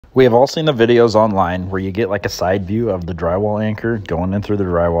We have all seen the videos online where you get like a side view of the drywall anchor going in through the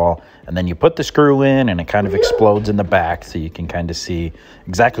drywall, and then you put the screw in and it kind of explodes in the back so you can kind of see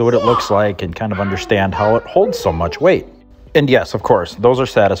exactly what it looks like and kind of understand how it holds so much weight. And yes, of course, those are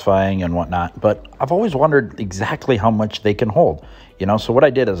satisfying and whatnot, but I've always wondered exactly how much they can hold. So what I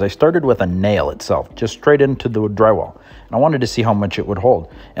did is I started with a nail itself, just straight into the drywall. And I wanted to see how much it would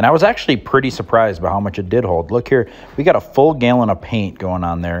hold. And I was actually pretty surprised by how much it did hold. Look here, we got a full gallon of paint going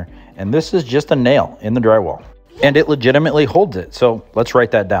on there, and this is just a nail in the drywall. And it legitimately holds it. So let's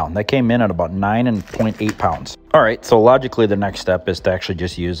write that down. That came in at about 9.8 pounds. All right, so logically the next step is to actually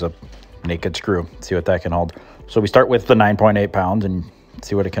just use a naked screw, see what that can hold. So we start with the 9.8 pounds and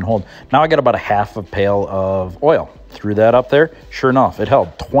see what it can hold. Now I got about a half a pail of oil. Threw that up there. Sure enough, it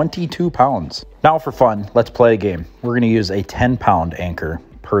held 22 pounds. Now for fun, let's play a game. We're gonna use a 10-pound anchor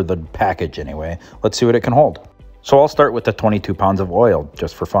per the package anyway. Let's see what it can hold. So I'll start with the 22 pounds of oil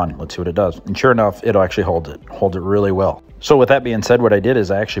just for fun. Let's see what it does. And sure enough, it'll actually hold it really well. So with that being said, what I did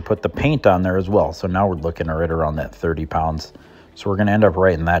is I actually put the paint on there as well. So now we're looking right around that 30 pounds. So we're gonna end up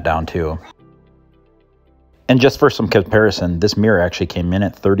writing that down too. And just for some comparison, this mirror actually came in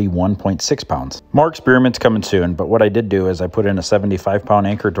at 31.6 pounds. More experiments coming soon, but what I did do is I put in a 75-pound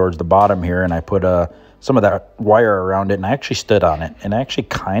anchor towards the bottom here, and I put some of that wire around it, and I actually stood on it, and it actually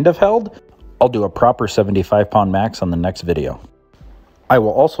kind of held. I'll do a proper 75-pound max on the next video. I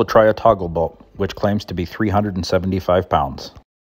will also try a toggle bolt, which claims to be 375 pounds.